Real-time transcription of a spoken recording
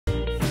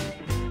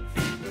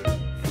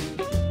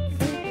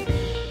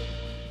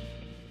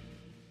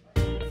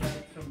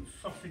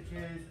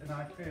sausages and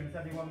ice cream. Has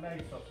anyone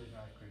made sausage and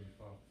ice cream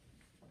before?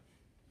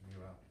 You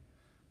have.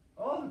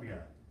 All of you?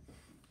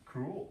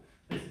 Cool.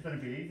 This is going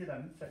to be easy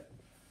then, isn't it?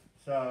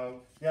 So,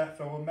 yeah,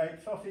 so we'll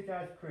make sausage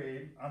ice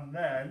cream, and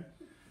then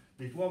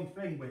there's one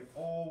thing we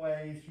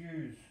always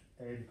use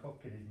in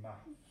cooking is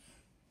maths.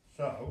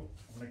 So,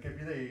 I'm going to give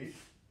you these.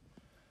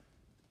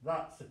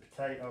 That's a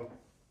potato.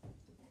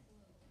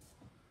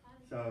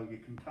 So you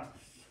can pass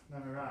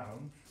them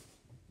around.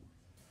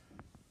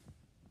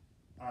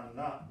 And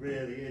that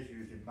really is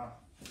using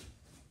maths,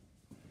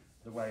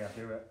 the way I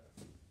do it.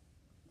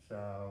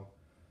 So,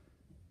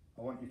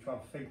 I want you to have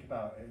a think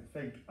about it and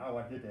think how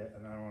I did it,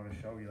 and then I want to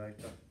show you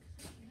later.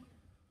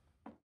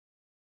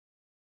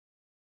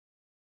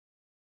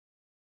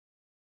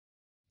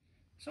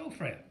 So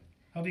Freya,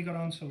 how have you got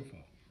on so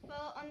far?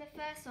 Well, on the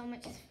first one,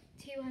 which is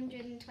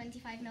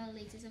 225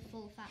 millilitres of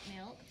full fat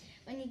milk,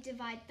 when you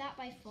divide that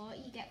by 4,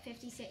 you get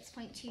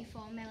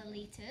 56.24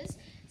 millilitres.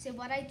 So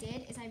what I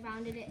did is I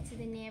rounded it to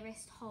the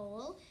nearest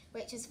whole,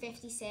 which is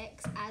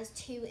 56, as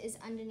 2 is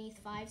underneath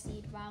 5, so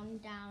you'd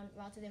round down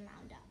rather than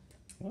round up.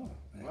 Oh,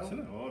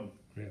 excellent. Well done.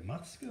 Great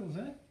math skills,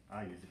 eh?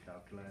 I use a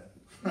calculator.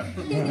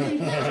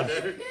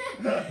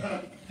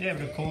 Yeah,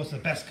 but of course the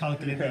best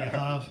calculator you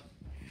have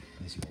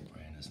is your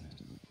brain, isn't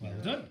it?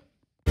 Well done.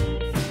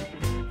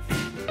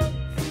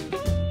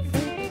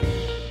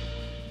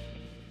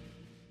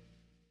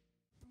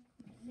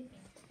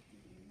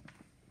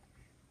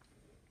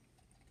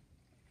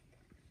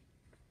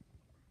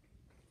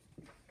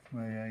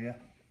 Well, yeah.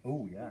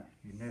 Oh, yeah.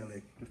 You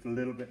nearly. Just a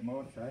little bit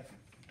more, say.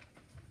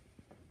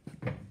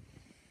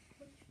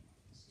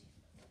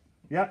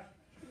 Yeah.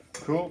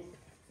 Cool.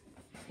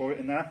 Pour it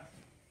in there.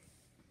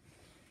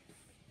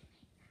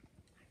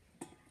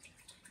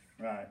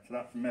 Right, so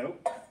that's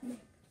milk.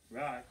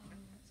 Right.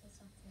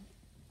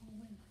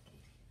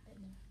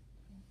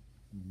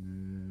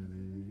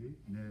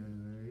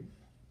 Nearly.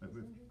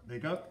 There you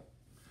go.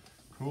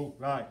 Cool,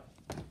 right.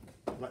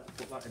 Let's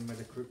put that in with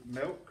the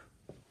milk.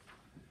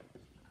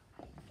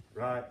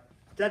 Right.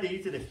 Dead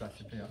easy this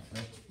recipe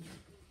actually.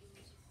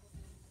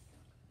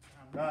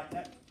 Right,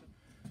 next.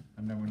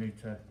 And then we need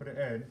to put it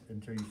in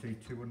until you see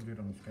 200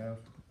 on the scale.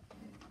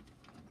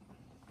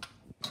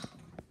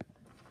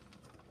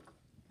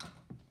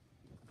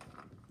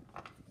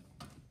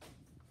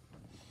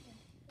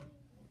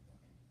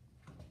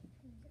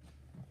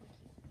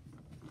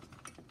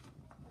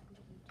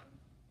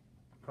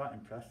 Quite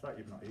impressed that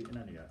you've not eaten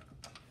any yet.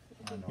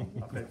 I know.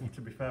 I think,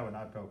 to be fair, when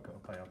I broke it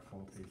up I had 4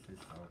 pieces,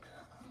 so.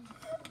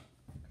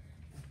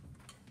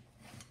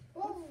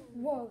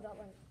 Whoa, that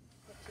went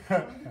too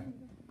far.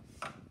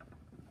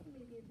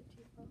 Maybe a bit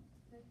too far.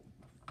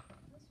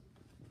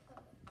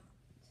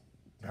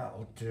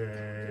 That'll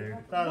do.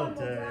 That'll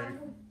do.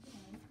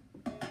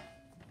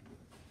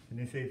 Can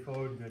you see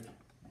 400?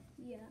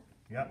 Yeah.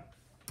 Yep.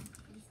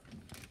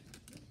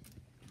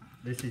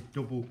 This is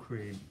double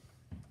cream.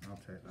 I'll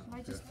take that. Should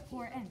I just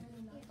pour it in? Can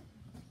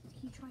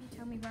you try and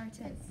tell me where it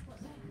is?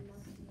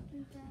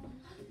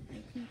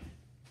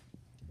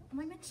 Am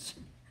I meant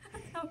to?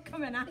 It's not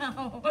coming out.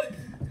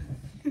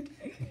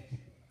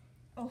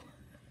 Oh,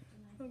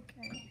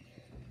 okay.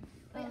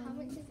 Wait, how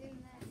much is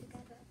in there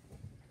together?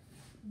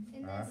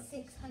 In there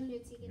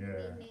 600, so you're going to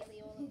need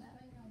nearly all of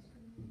that.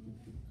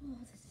 Oh,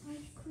 there's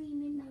ice cream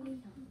in there.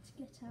 To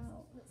get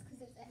out. That's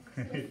because it's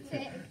extra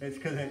thick. It's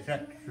because it's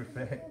extra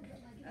thick.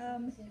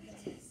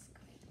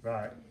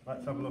 Right,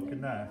 let's have a look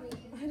in there. I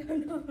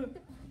don't know.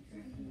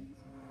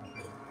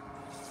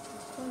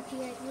 28,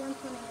 you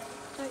want 28?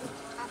 Don't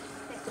ask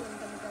thick one,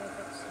 going to go a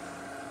bit slow.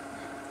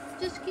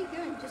 Just keep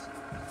going, just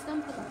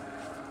stump it up.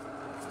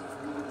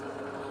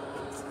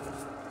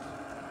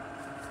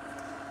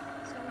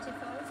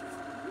 75,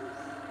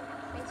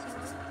 81,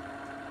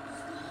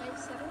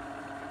 87,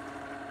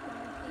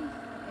 90.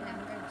 Okay, now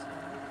I'm going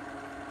slow.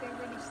 Going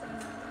really slow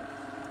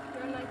now.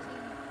 You're on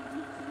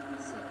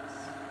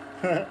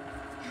 96.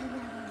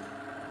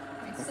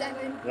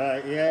 97.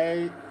 Right,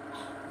 yay.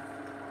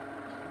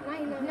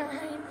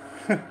 99.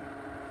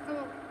 Come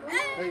on.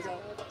 There you go.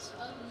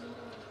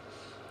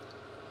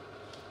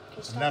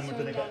 And then we're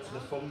going to get to the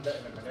fun bit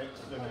in a minute.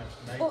 We're going to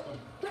make them.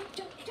 Look,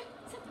 Joe,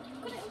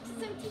 got it up to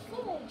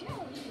 74,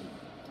 Joe.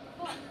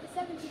 What?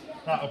 74.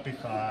 That'll be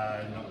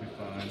fine, that'll be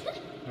fine.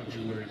 Don't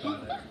you worry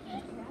about it.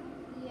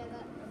 Yeah,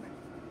 that.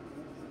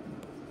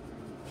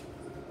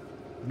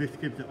 This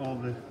gives it all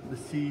the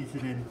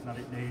seasoning that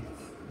it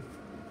needs.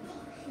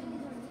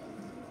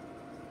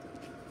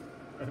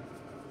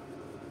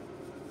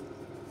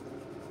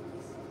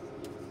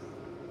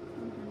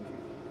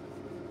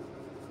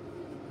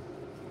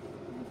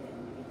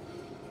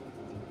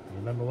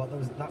 Remember what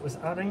that was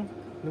adding,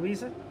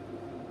 Louisa?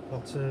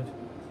 Lots of...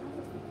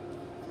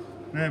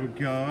 There we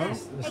go.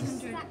 This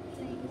is,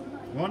 Exactly.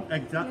 One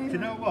exact. Do you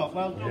know what?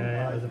 Well done.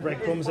 yeah, the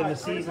breadcrumbs and the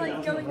seasoning.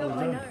 Like going up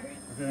my nose.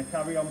 We're going to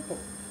carry on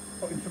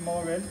putting some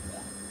more in,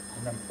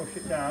 and then push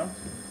it down.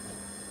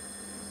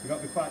 You've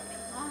got to be quite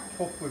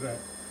tough with it.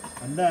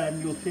 And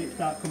then you'll see it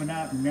start coming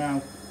out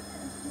now.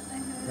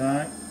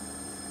 Right?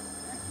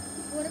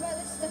 What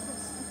about this stuff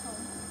that's stuck on?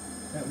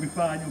 It'll be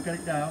fine, you'll get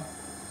it down.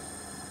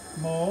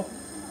 More.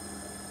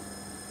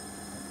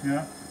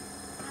 Yeah.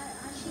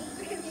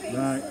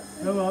 Right,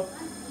 go up.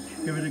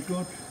 Give it a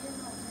good.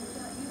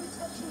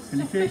 Can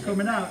you see it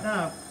coming out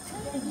now?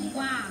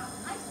 Wow.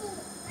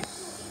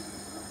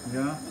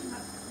 Yeah.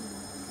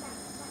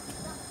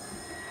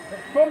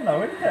 It's fun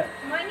though, isn't it?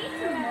 I need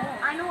some more.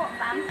 I know what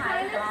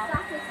vampires are.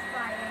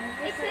 Satisfying.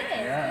 It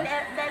is. Yeah.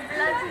 Their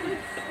blood.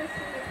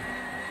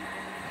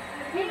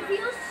 It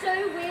feels so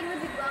weird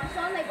with the gloves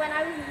on, like when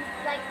I was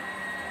like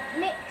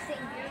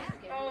mixing.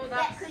 Oh,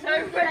 that's so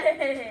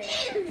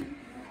weird.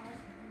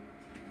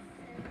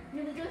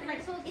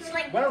 It's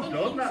like Well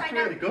done, that's inside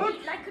really out,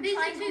 good. Like a These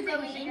are triangle two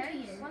going things into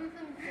you you. One of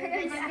them,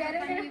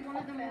 one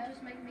of them will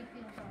just make me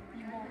feel fun.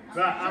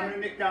 Right, I'm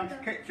going to nip down to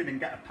the kitchen and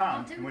get a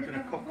pan and we're going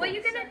to cook What are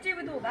you going to do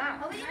with all that?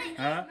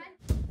 Huh?